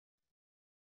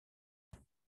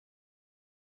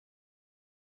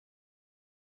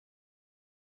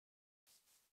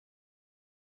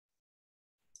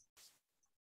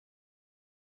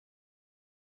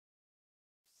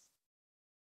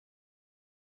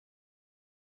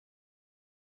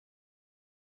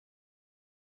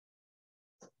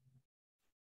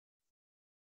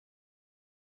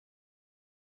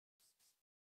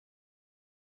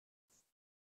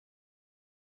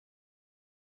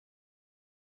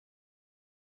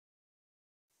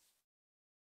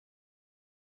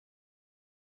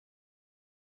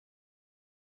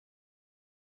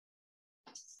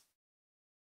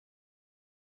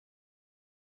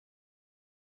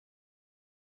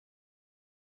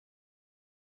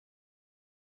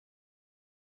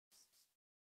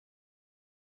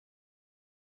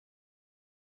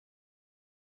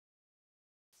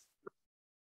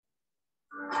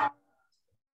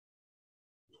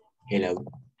Hello.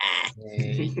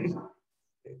 Hey.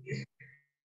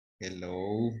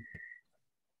 Hello.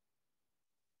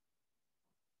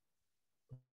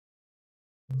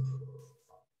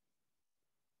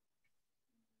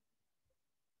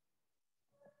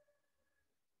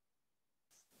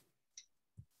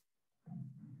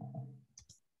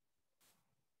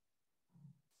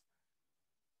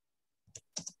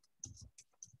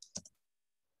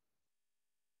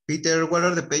 Peter, what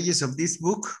are the pages of this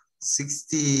book?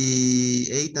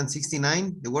 68 and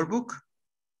 69, the workbook?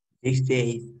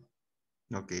 68.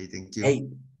 Okay, thank you. 8.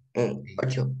 8.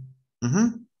 Mm-hmm.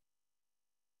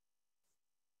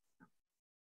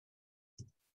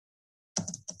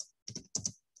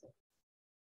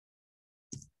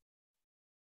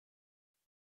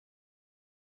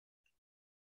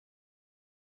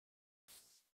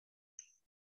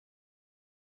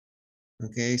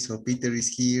 Okay, so Peter is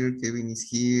here, Kevin is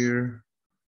here.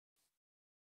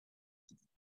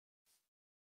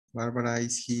 Barbara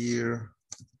is here.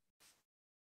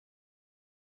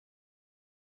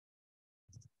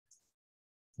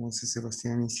 Jose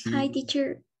Sebastian is here. Hi,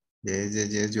 teacher.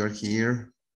 Yes, you are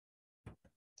here.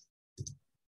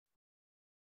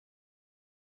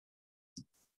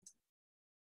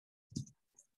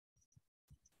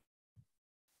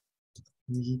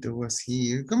 Nito was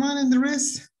here. Come on, and the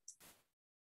rest.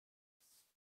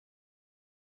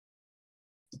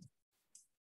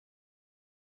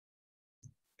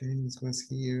 Dennis was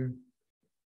here.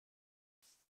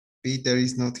 Peter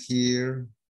is not here.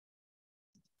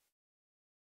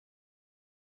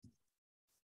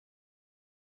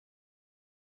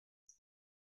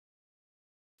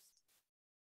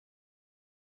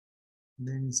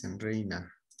 Dennis and Reina.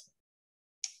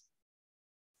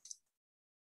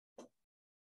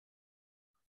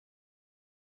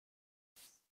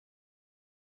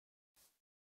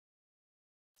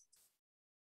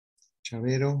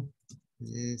 Chavero.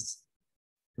 Yes.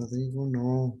 Rodrigo,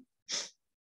 no.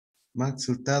 Max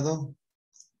Hurtado.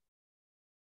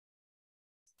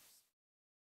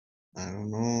 I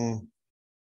don't know.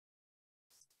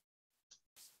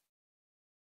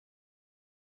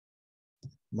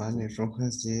 Vale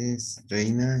Rojas, yes.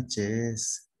 Reina,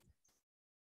 yes.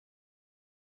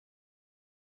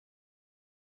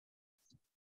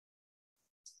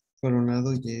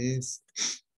 Coronado, yes.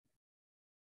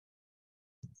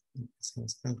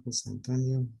 José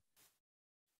Antonio.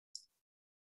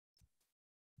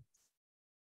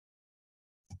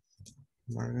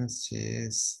 Vargas,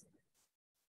 yes.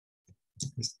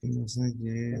 Espinosa,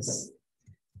 yes.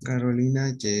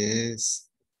 Carolina, yes.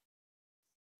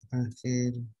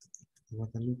 Ángel,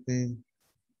 Guadalupe,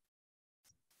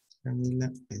 Camila,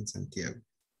 en Santiago.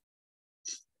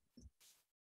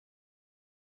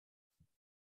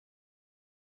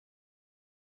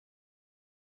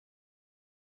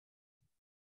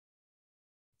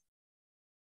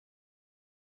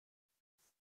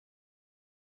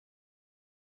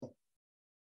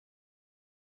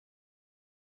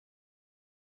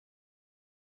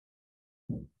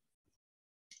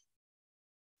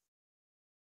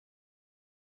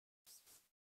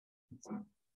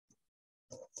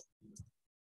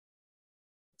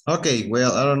 Okay,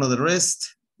 well, I don't know the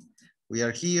rest. We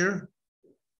are here.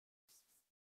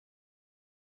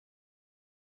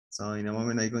 So in a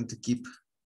moment, I'm going to keep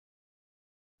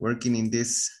working in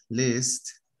this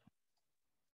list.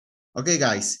 Okay,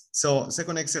 guys, so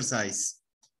second exercise.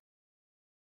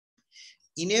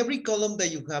 In every column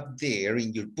that you have there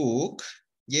in your book,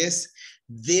 yes,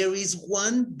 there is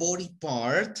one body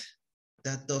part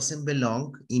that doesn't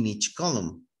belong in each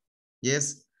column.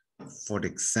 Yes, for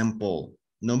example,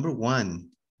 number 1,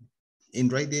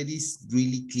 and right there is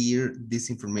really clear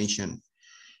this information.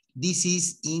 This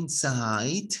is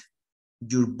inside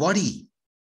your body.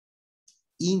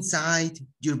 Inside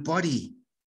your body.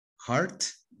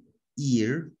 Heart,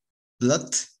 ear,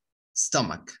 blood,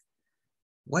 stomach.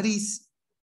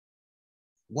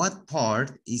 What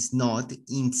part is not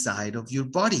inside of your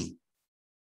body?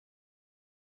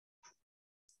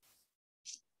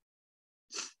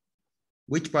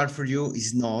 Which part for you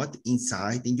is not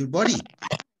inside in your body?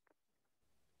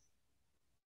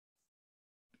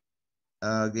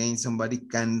 Again, somebody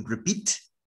can repeat.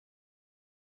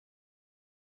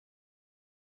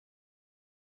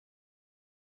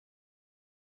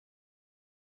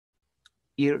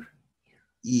 Ear.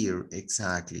 Ear,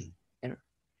 exactly. Ear.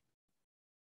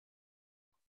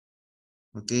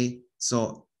 Okay,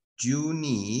 so you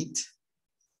need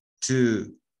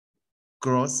to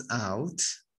cross out,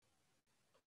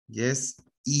 yes,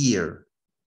 ear.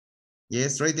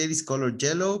 Yes, right there is color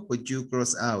yellow, but you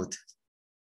cross out.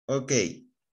 Okay.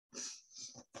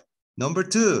 Number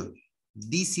 2,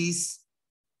 this is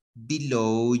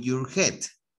below your head.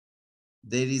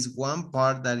 There is one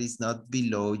part that is not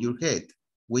below your head.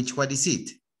 Which one is it?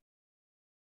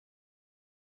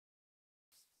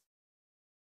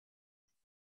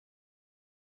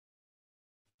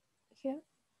 Here.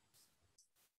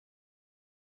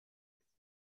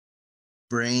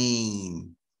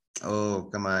 Brain. Oh,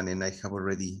 come on, and I have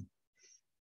already.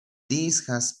 This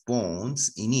has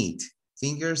bones in it.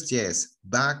 Fingers, yes.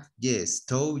 Back, yes.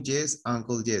 Toe, yes.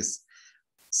 Ankle, yes.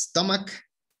 Stomach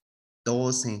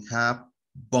doesn't have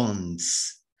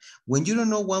bones. When you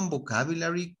don't know one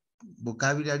vocabulary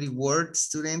word,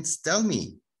 students, tell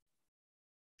me.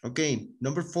 Okay,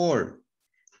 number 4.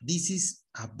 This is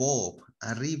above,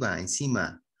 arriba,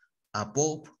 encima,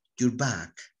 above your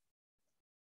back.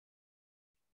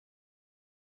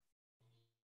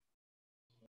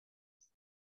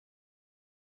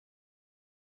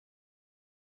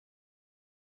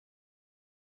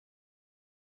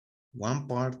 One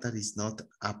part that is not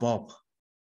above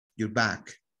your back.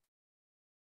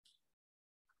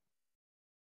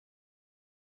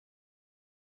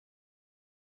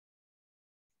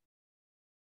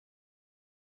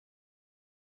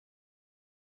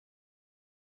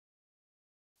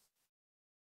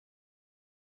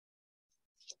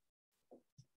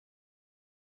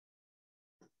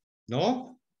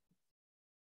 No?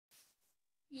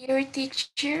 Your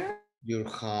teacher. Your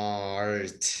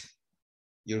heart.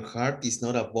 Your heart is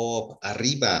not above,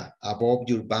 arriba, above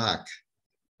your back.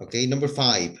 Okay, number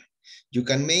 5. You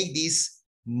can make this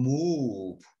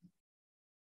move.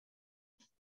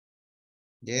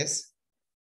 Yes?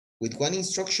 With one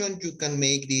instruction, you can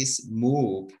make this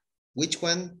move. Which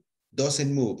one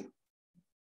doesn't move?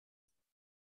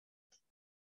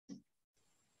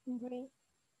 Brain.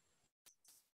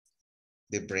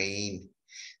 The brain.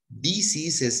 This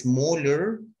is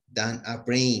smaller than a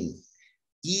brain.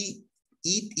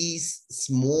 It is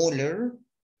smaller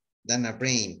than a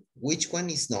brain. Which one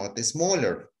is not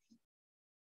smaller?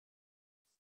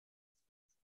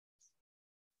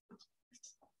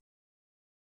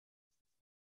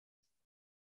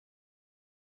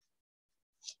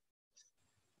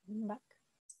 Back.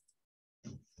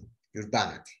 Your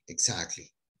back, exactly.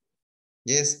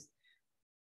 Yes.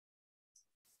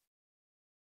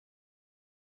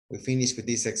 We finished with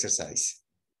this exercise.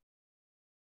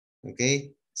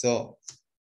 Okay, so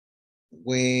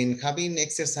when having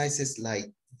exercises like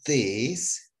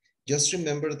this, just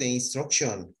remember the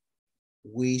instruction.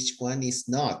 Which one is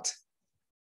not?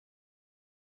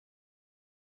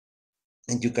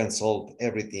 And you can solve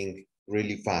everything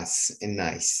really fast and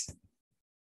nice.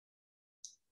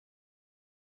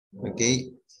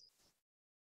 Okay,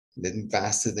 let me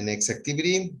pass to the next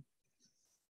activity.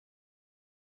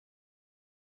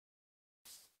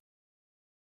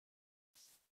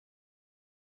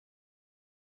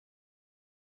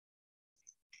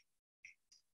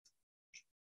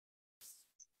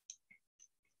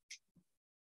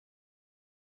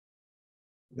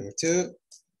 Number 2,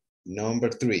 number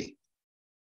 3.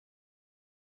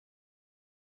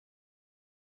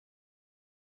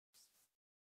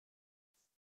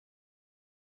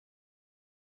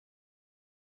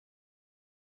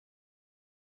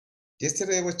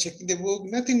 Yesterday I was checking the book.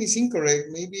 Nothing is incorrect.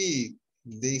 Maybe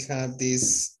they have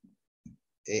this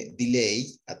delay,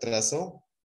 atraso.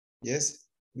 Yes,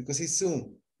 because it's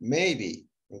Zoom. Maybe,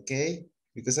 okay?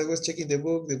 Because I was checking the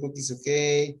book is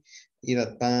okay. It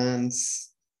advanced.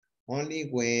 Only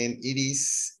when it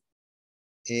is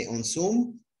on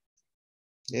Zoom,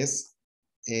 yes,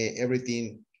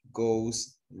 everything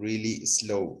goes really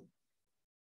slow.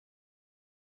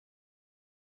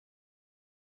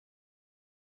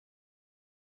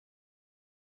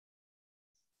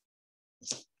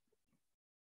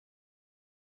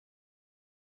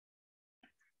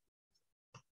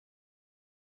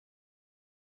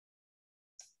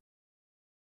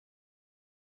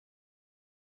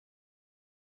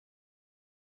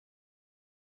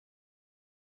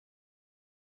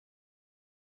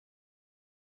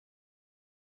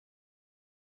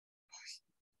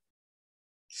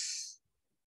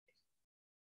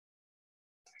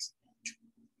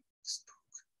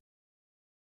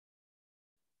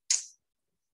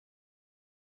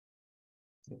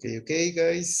 Okay,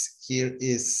 guys, here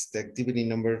is the activity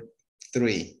number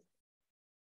 3.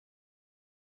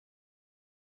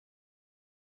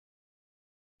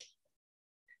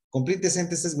 Complete the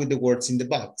sentences with the words in the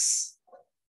box.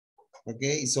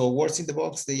 Okay, so words in the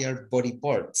box, they are body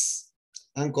parts.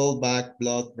 Ankle, back,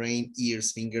 blood, brain,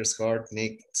 ears, fingers, heart,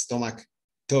 neck, stomach,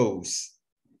 toes.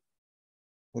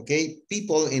 Okay,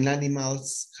 people and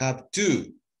animals have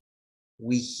 2.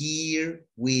 We hear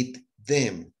with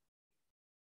them.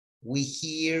 we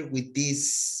hear with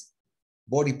this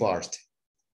body part?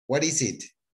 What is it?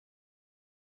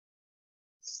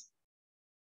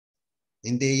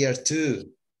 In the year 2.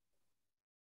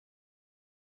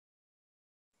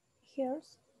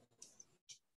 Ears.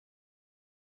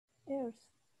 Ears.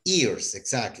 Ears,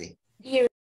 exactly. Ears.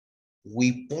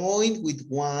 We point with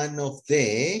one of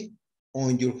the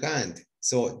on your hand.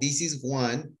 So this is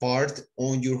one part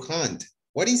on your hand.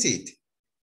 What is it?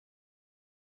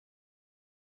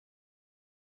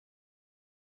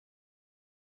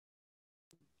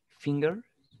 Finger.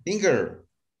 Finger.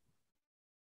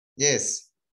 Yes.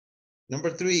 Number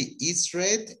 3, it's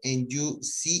red and you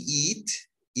see it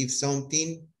if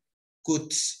something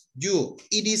cuts you.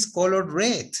 It is colored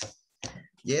red.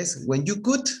 Yes, when you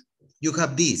cut, you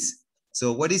have this.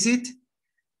 So what is it?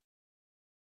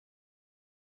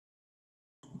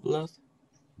 Blood.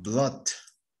 Blood.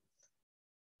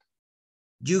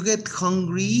 You get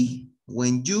hungry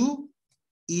when you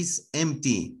is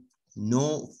empty.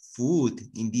 No food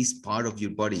in this part of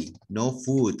your body. No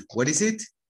food. What is it?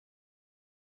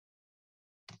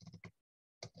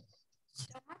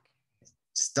 Stomach.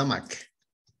 Stomach.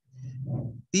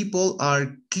 People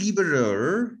are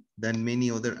cleverer than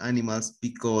many other animals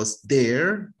because they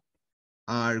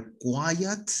are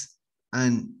quiet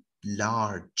and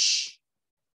large.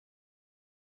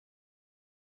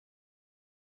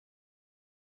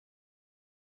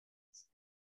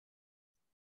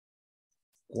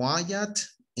 Quiet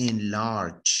and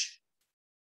large.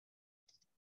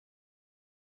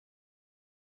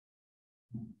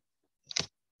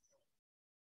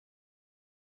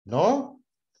 No?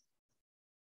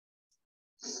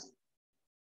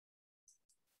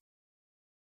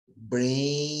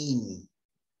 Brain.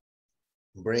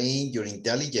 Brain, your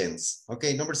intelligence.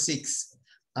 Okay, number 6.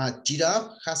 A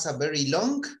giraffe has a very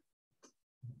long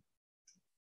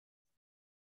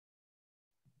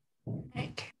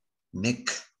Neck. neck.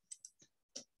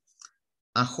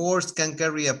 A horse can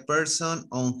carry a person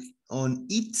on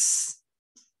its.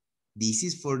 This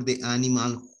is for the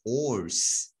animal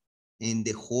horse. And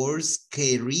the horse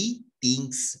carry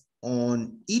things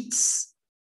on its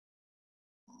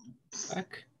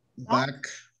back.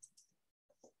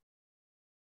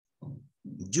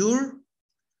 You're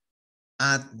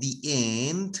at the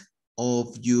end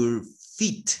of your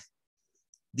feet.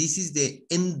 This is the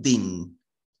ending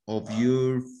of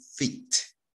your feet.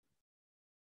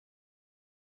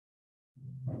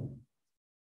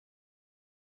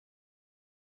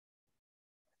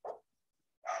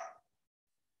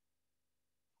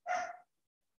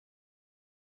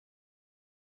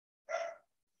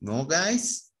 No,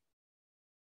 guys?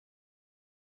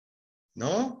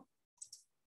 No?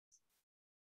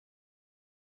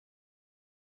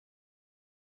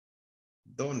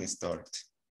 Don't start.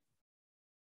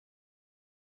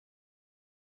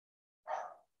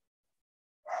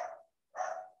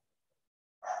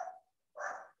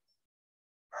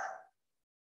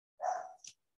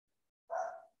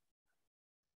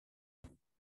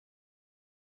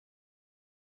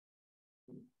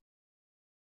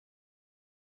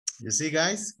 You see,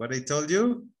 guys, what I told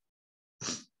you?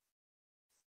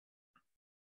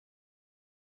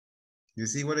 You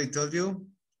see what I told you?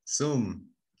 Zoom,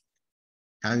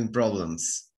 having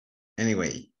problems.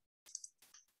 Anyway.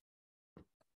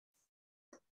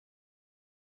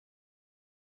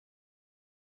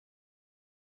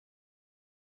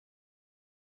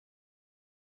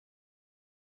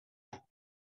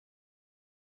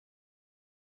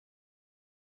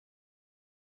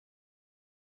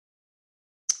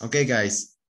 Okay,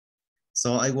 guys.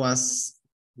 So I was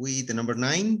with the number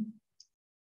 9.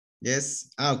 Yes.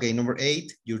 Okay, number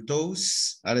 8, your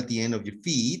toes are at the end of your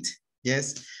feet.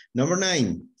 Yes. Number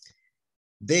 9,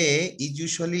 they is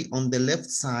usually on the left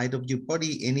side of your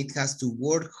body and it has to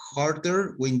work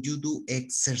harder when you do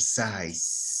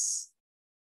exercise.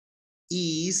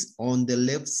 Is on the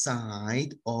left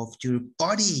side of your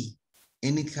body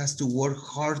and it has to work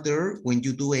harder when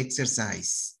you do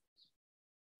exercise.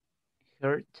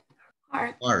 Heart.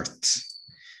 Heart. Heart.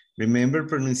 Remember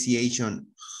pronunciation,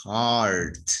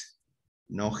 heart,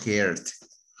 no heart,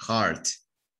 heart.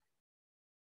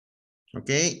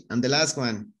 Okay, and the last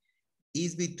one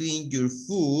is between your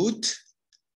foot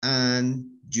and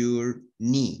your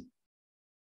knee.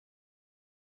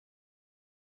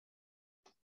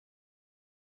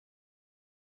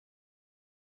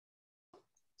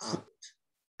 Foot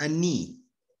and knee.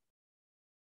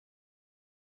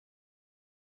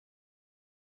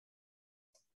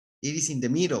 It is in the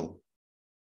middle.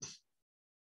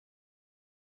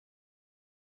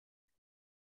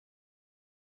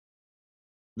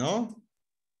 No?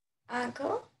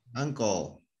 Ankle.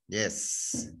 Ankle.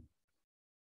 Yes.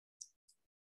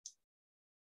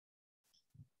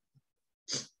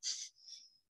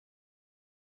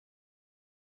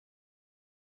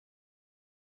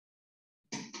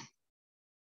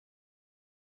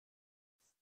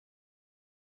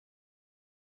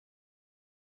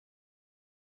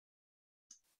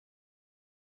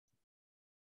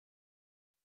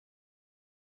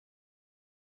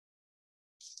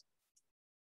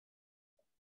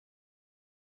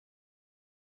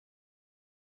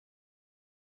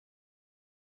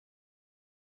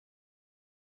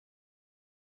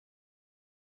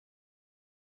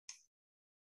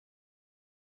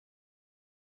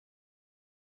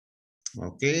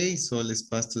 Okay, so let's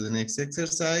pass to the next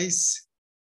exercise.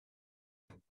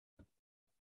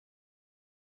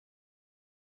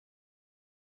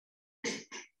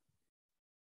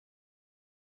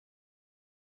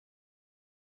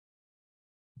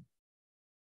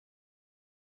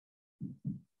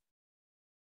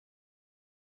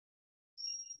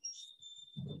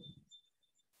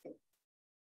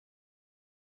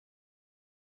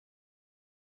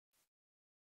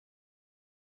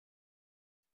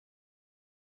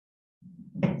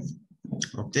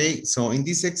 Okay, so in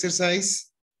this exercise,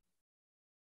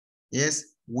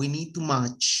 yes, we need to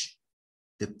match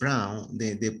the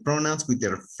pronouns with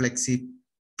the reflexive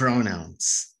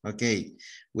pronouns. Okay,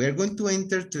 we are going to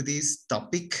enter to this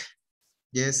topic,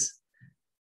 yes,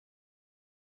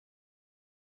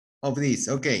 of this.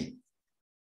 Okay,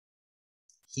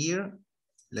 here,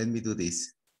 let me do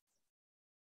this.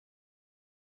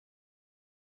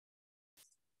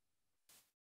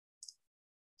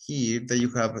 Here that you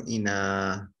have in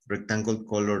a rectangle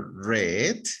color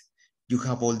red, you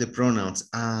have all the pronouns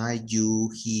I, you,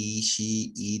 he,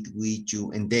 she, it, we,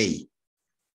 you, and they.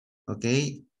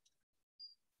 Okay.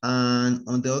 And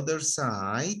on the other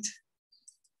side,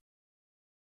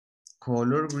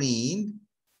 color green,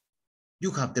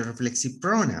 you have the reflexive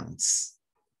pronouns.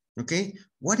 Okay.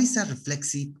 What is a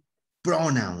reflexive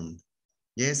pronoun?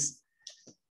 Yes.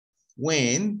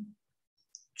 When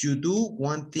you do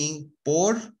one thing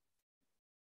por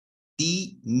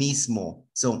ti mismo.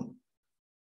 So,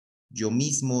 yo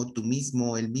mismo, tú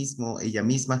mismo, él mismo, ella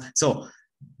misma. So,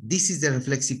 this is the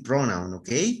reflexive pronoun,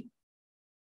 okay?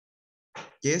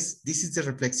 Yes, this is the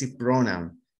reflexive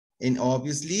pronoun. And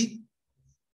obviously,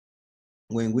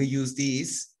 when we use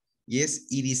this, yes,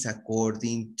 it is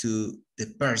according to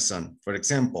the person. For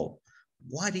example,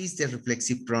 what is the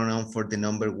reflexive pronoun for the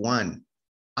number 1?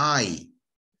 I.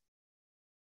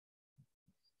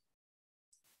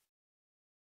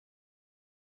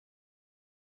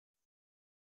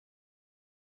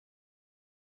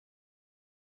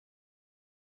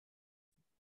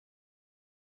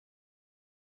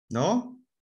 No?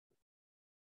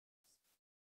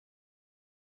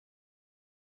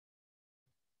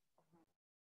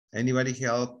 Anybody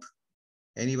help?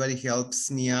 Anybody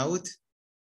helps me out?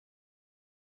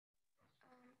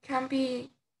 Can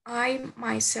be I,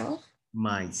 myself.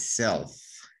 Myself,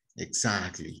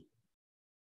 exactly.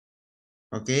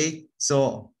 Okay,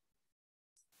 so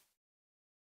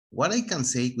what I can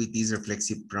say with these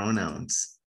reflexive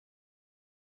pronouns?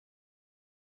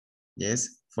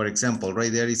 Yes, for example,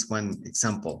 right there is one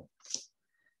example.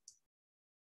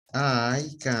 I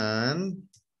can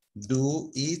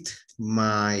do it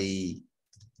myself.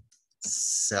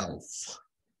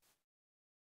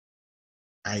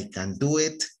 I can do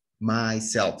it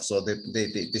myself. So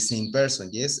the same person,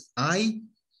 yes. I,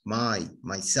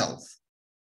 myself.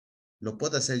 Lo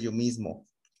puedo hacer yo mismo.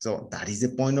 So that is the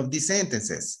point of these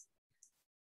sentences.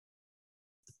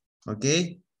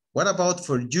 Okay. What about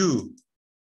for you?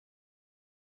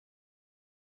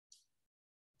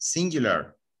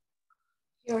 Singular.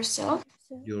 Yourself.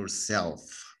 Yourself.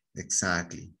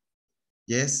 Exactly.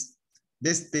 Yes.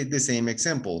 This the same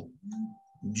example.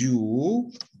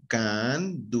 You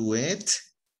can do it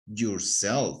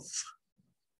yourself.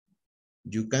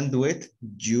 You can do it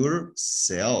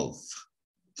yourself.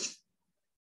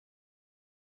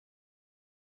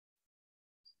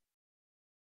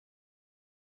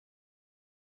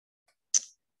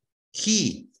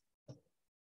 He.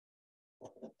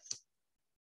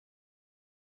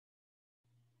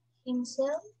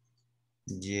 Himself.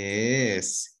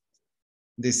 Yes.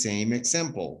 The same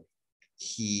example.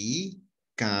 He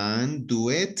can do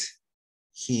it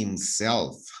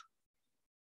himself.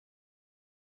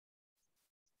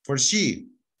 For she.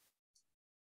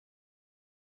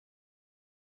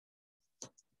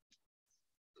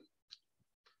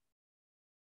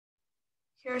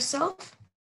 Herself.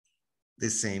 The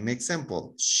same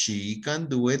example. She can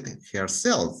do it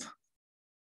herself.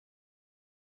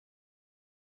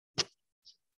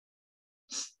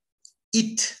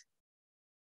 It.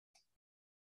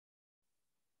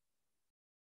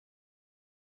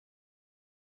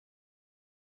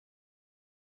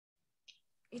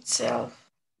 Itself.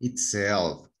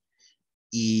 Itself.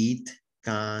 It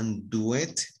can do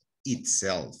it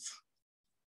itself.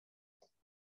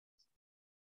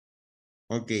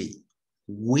 Okay.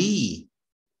 We.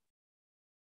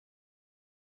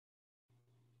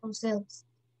 Ourselves.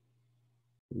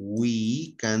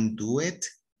 We can do it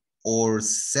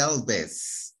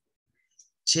ourselves.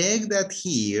 Check that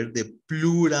here, the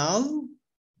plural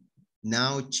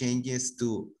now changes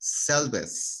to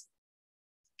selves.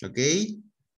 Okay?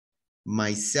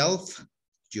 Myself,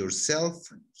 yourself,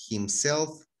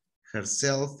 himself,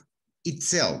 herself,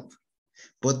 itself.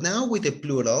 But now with the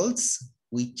plurals,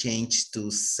 we change to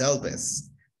selves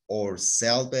or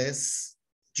selves,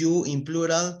 you in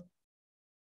plural,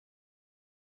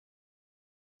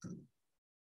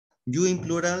 you in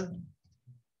plural,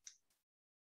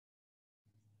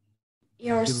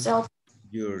 Yourself.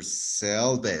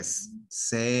 yourselves,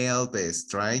 selves.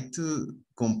 Try to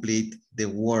complete the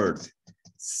word,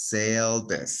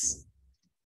 selves.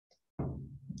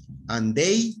 And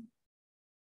they,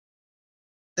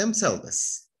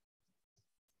 themselves.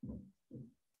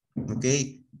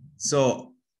 Okay,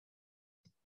 so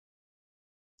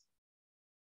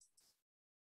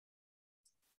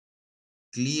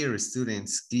clear,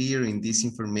 students, clear in this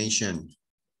information.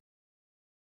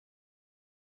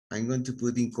 I'm going to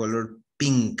put in color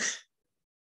pink.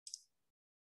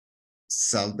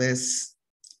 Salves,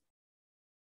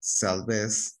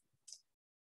 salves,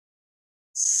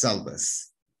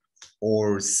 salves,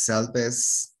 or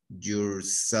salves,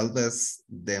 yourselves,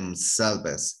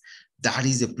 themselves. That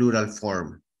is the plural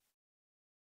form.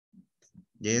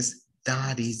 Yes,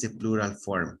 that is the plural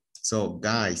form. So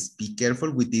guys, be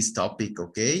careful with this topic,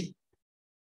 okay?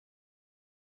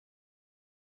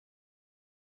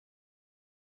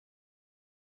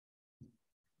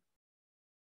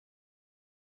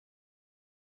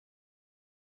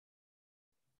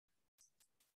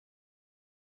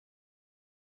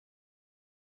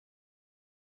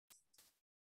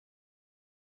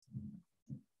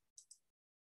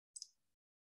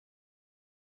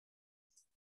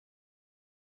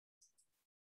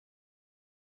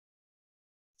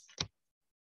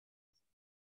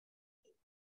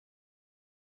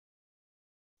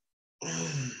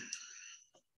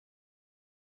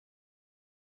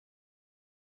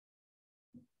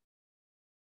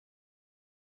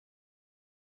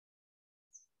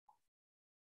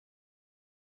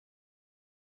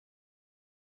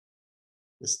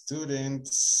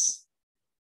 Students,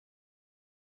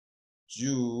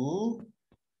 you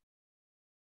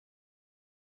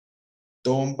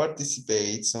don't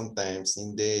participate sometimes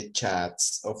in the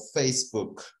chats of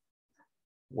Facebook.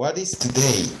 What is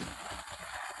today?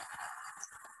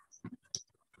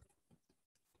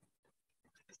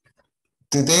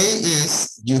 Today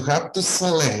is you have to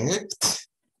select,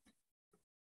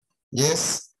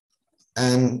 yes,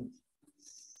 and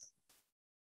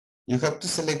you have to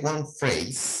select one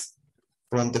phrase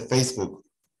from the Facebook.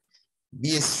 Be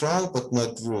strong but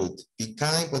not rude. Be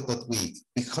kind but not weak.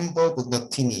 Be humble but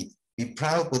not timid. Be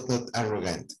proud but not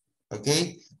arrogant.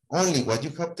 Okay? Only what you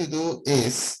have to do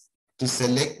is to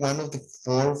select one of the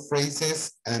 4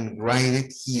 phrases and write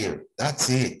it here. That's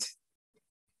it.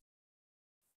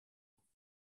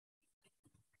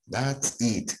 That's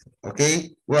it. Okay?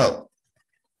 Well,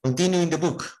 continue in the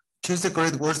book. Choose the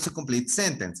correct words to complete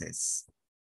sentences.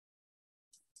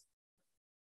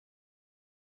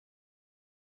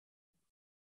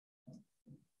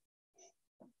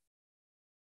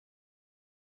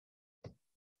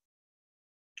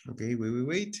 Okay,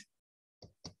 wait.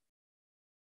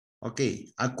 Okay,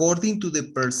 according to the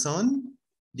person,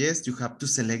 yes, you have to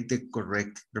select the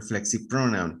correct reflexive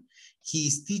pronoun. He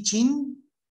is teaching.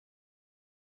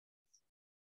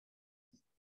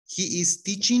 He is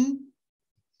teaching.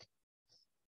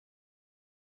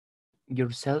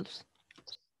 Yourselves.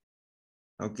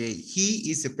 Okay,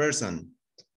 he is a person.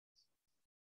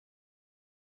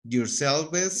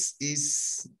 Yourselves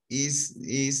is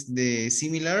the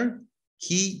similar.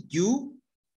 He, you.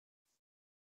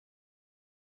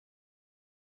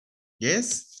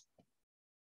 Yes?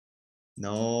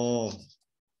 No.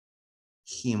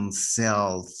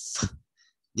 Himself.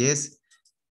 Yes.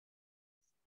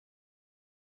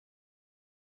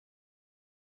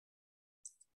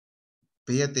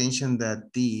 Pay attention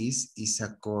that this is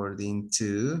according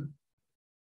to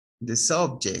the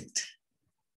subject.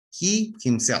 He,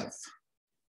 himself.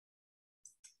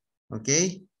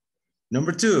 Okay.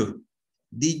 Number 2.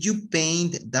 Did you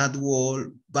paint that wall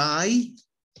by?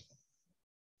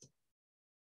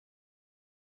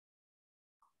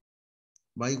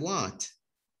 By what?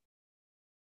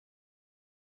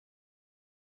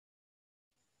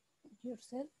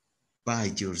 Yourself. By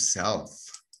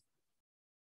yourself.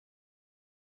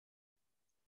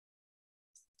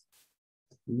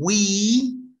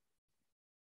 We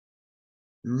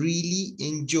really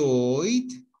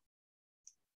enjoyed.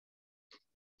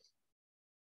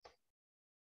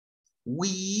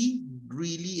 We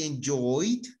really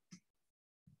enjoyed.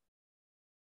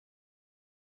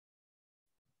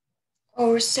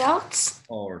 Ourselves.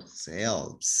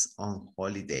 Ourselves on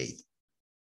holiday.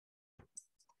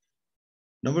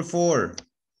 Number 4.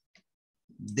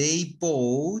 They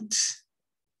bought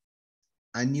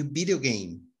a new video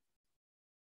game.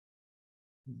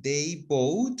 They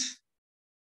bought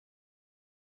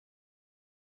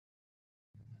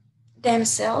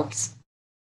themselves,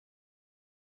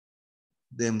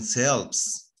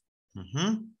 themselves.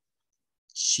 Mhm.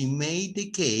 She made the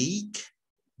cake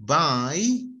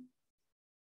by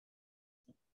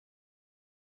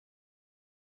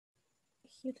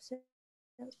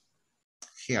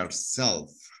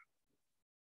herself.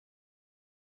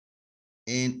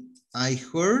 And I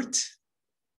heard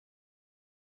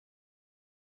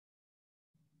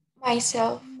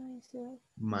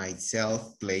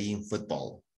myself playing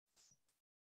football.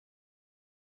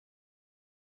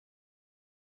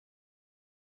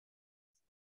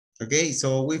 Okay,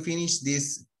 so we finished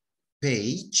this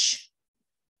page.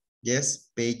 Yes,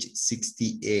 page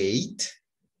 68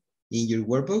 in your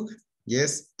workbook.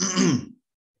 Yes.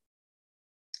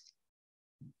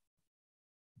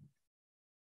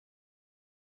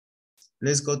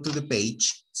 Let's go to the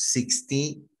page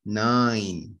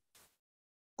 69.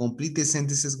 Complete the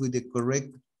sentences with the correct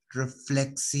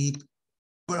reflexive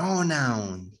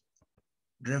pronoun.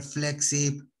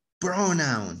 Reflexive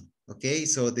pronoun. Okay,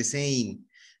 so the same.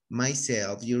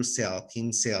 Myself, yourself,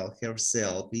 himself,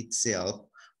 herself, itself,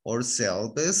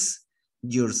 ourselves,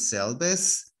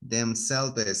 yourselves,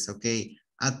 themselves. Okay,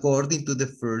 according to the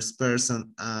first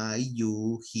person, I,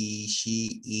 you, he,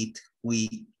 she, it,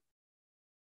 we,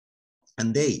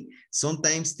 and they.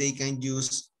 Sometimes they can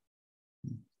use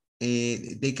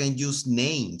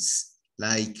names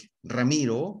like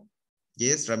Ramiro.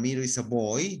 Yes, Ramiro is a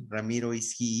boy. Ramiro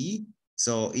is he.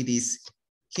 So it is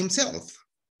himself.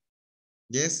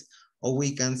 Yes. Or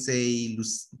we can say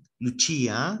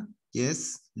Lucia.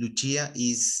 Yes. Lucia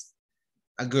is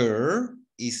a girl.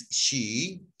 Is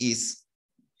she is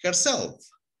herself.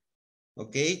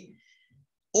 Okay.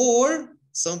 Or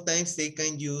sometimes they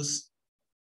can use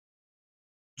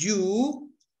you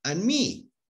and me.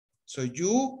 So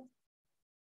you,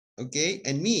 okay,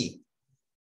 and me.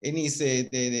 And it's,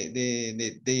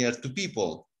 they are two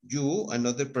people, you,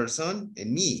 another person,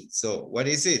 and me. So what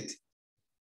is it?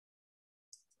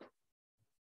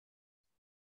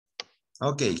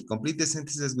 Okay, complete the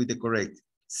sentences with the correct.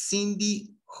 Cindy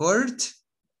heard.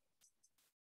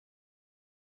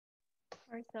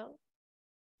 Herself.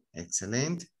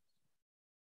 Excellent.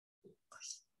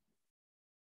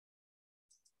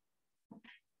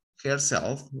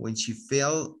 Herself when she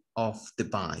fell off the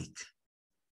bike.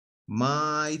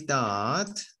 My dad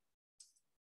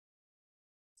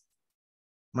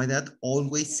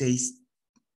always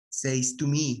says to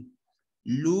me,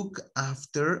 look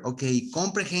after, okay,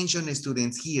 comprehension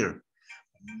students here.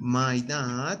 My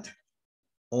dad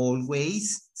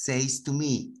always says to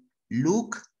me,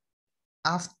 look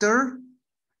after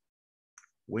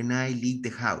when I leave the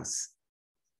house.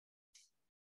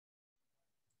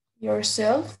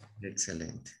 yourself,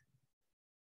 Excellent.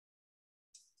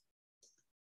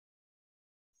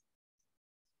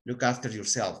 Look after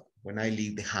yourself when I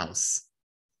leave the house.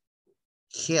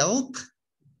 Help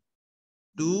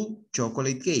do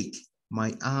chocolate cake.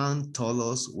 My aunt told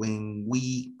us when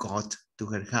we got to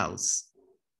her house.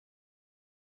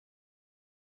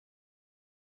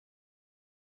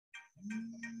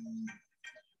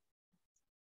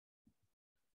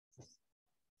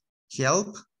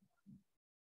 Help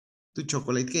to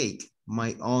chocolate cake.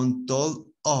 My aunt told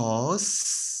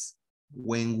us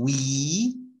when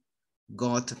we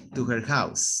got to her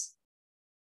house.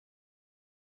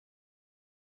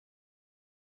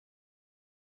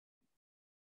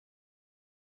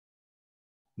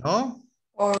 No?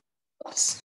 or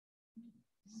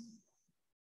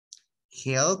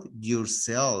Help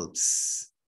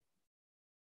yourselves.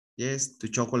 Yes, to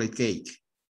chocolate cake.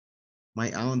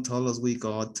 My aunt told us we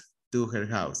got to her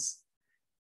house.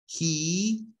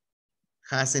 He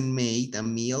hasn't made a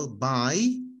meal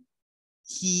by.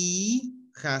 He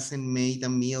hasn't made a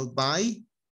meal by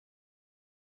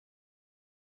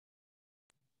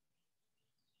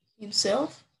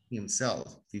himself,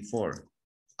 himself before.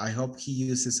 I hope he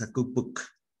uses a cookbook.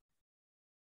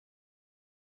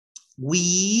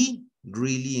 We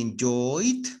really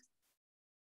enjoyed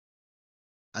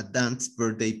a dance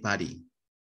birthday party.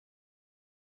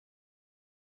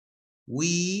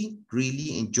 We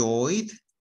really enjoyed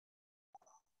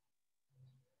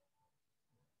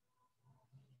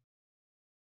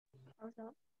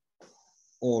Herself.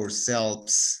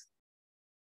 ourselves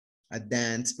a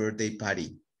dance birthday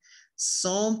party.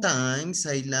 Sometimes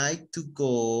I like to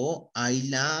go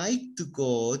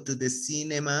to the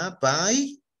cinema by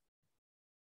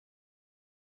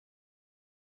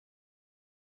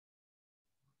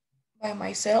by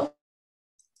myself,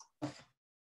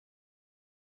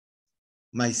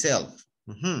 myself.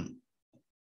 Mhm.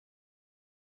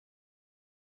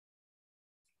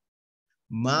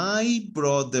 My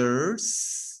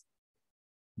brothers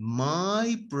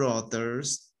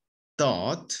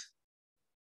thought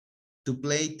to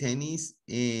play tennis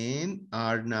and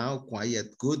are now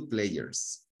quite good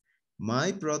players.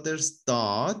 My brothers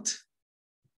thought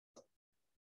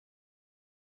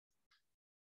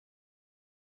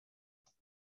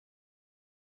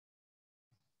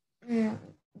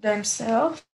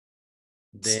Themselves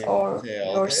or themselves.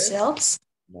 yourselves.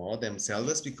 No,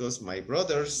 themselves because my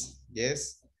brothers,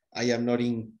 yes, I am not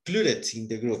included in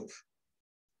the group.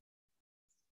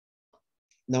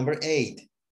 Number 8,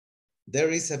 there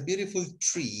is a beautiful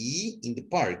tree in the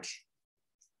park.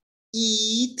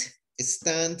 It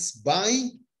stands by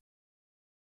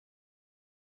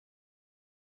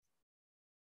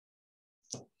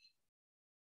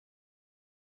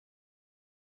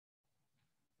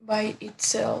By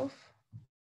itself.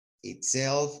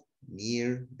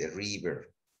 near the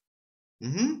river.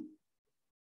 Mhm.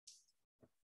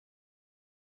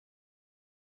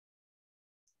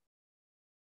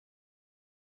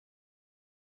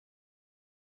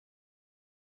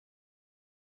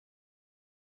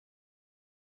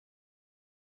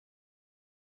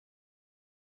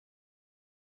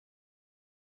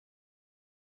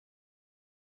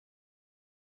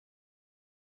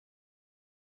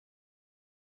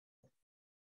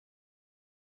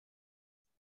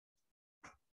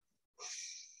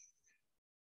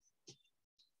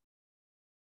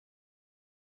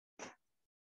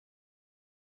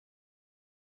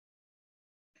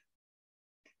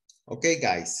 Okay,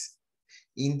 guys.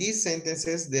 In these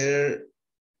sentences, there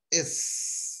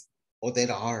is, or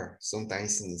there are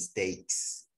sometimes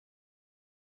mistakes.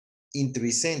 In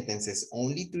 3 sentences,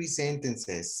 only 3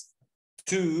 sentences,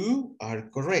 2 are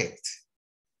correct.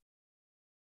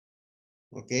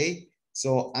 Okay,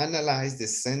 so analyze the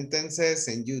sentences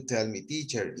and you tell me,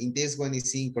 teacher, in this one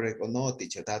is incorrect or no,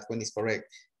 teacher, that one is correct.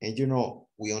 And you know,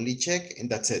 we only check and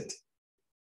that's it.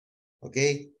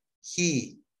 Okay,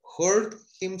 he hurt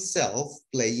himself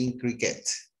playing cricket.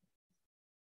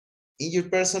 In your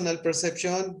personal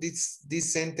perception,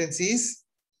 this sentence is?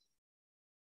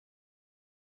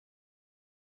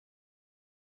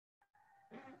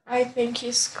 I think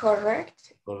it's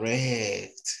correct.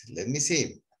 Correct. Let me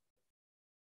see.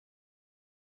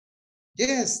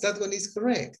 Yes, that one is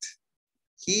correct.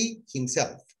 He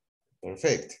himself.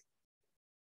 Perfect.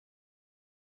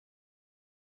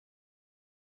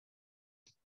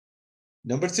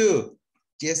 Number 2,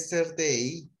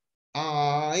 yesterday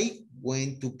I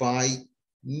went to buy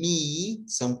me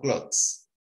some clothes.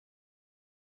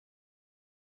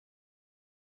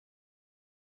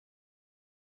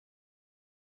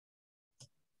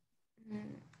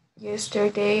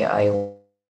 Yesterday I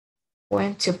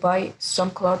went to buy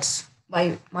some clothes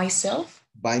by myself.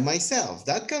 By myself,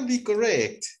 that can be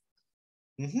correct.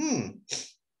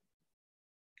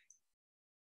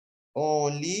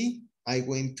 Only I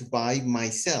went to buy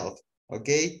myself, ¿ok?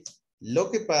 Lo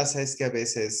que pasa es que a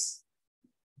veces,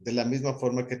 de la misma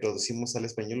forma que traducimos al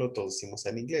español, lo traducimos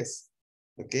al inglés,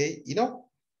 ¿ok? Y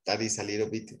no, that is a little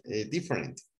bit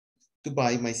different. To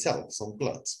buy myself some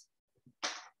clothes.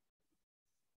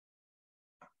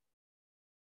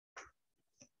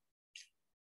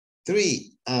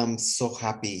 3, I'm so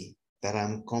happy that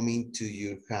I'm coming to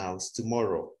your house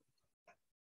tomorrow.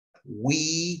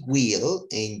 We will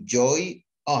enjoy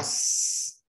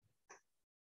us.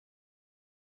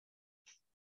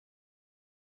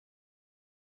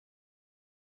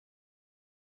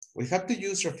 We have to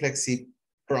use reflexive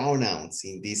pronouns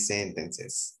in these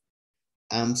sentences.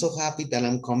 I'm so happy that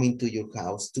I'm coming to your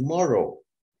house tomorrow.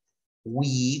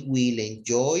 We will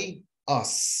enjoy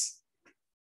us.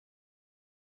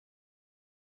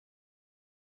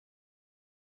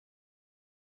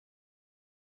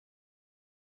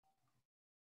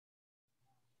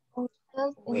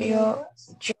 We are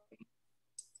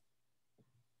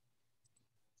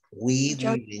We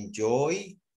will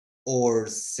enjoy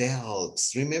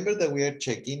ourselves. Remember that we are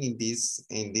checking in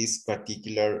this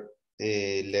particular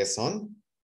lesson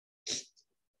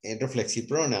and reflexive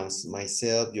pronouns,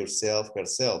 myself, yourself,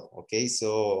 herself. Okay,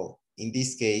 so in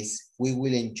this case, we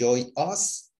will enjoy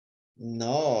us.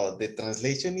 No, the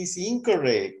translation is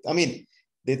incorrect. I mean,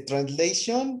 the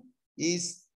translation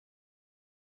is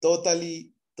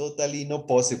totally not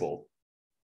possible.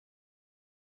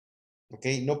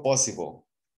 Okay, not possible.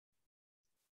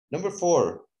 Number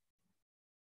 4,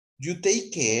 you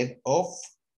take care of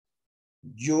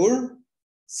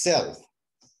yourself.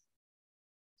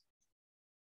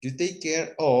 You take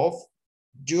care of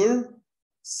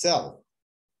yourself.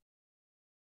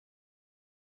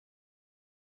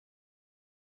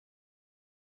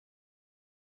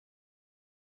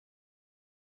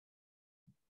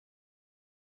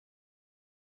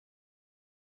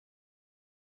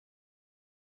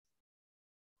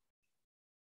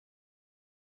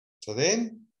 So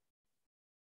then,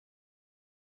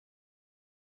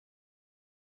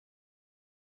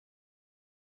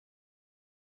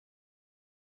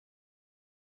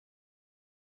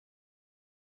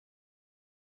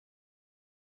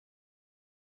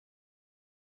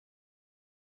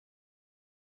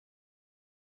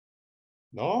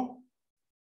 no?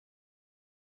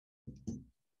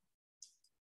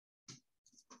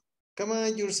 Come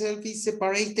on, yourself is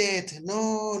separated.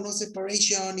 No, no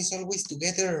separation. It's always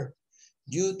together.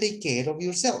 You take care of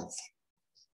yourself.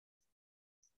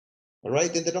 All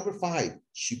right, then the number 5.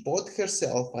 She bought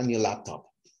herself a new laptop.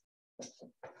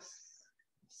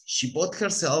 She bought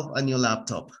herself a new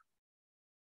laptop.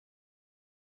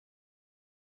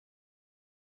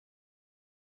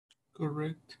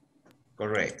 Correct.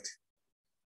 Correct.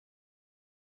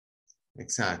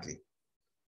 Exactly.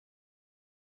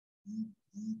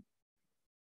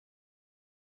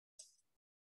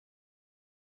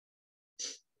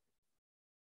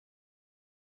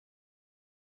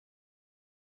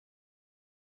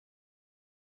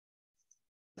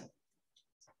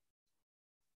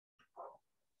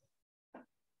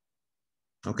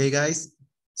 Okay, guys.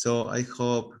 So I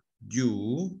hope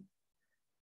you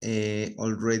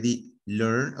already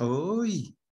learned. Oh,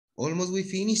 almost we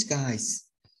finished, guys.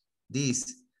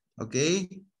 This, okay?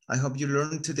 I hope you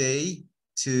learned today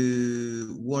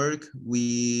to work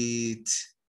with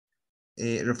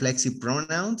reflexive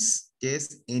pronouns.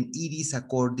 Yes, and it is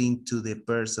according to the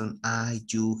person I,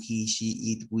 you, he,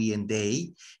 she, it, we, and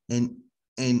they,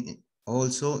 and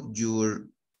also your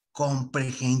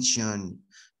comprehension,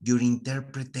 your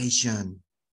interpretation.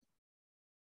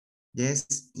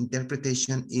 Yes,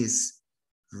 interpretation is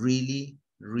really,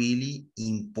 really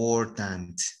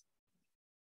important.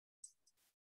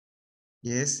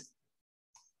 Yes,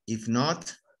 if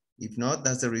not,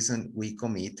 that's the reason we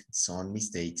commit some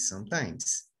mistakes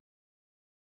sometimes.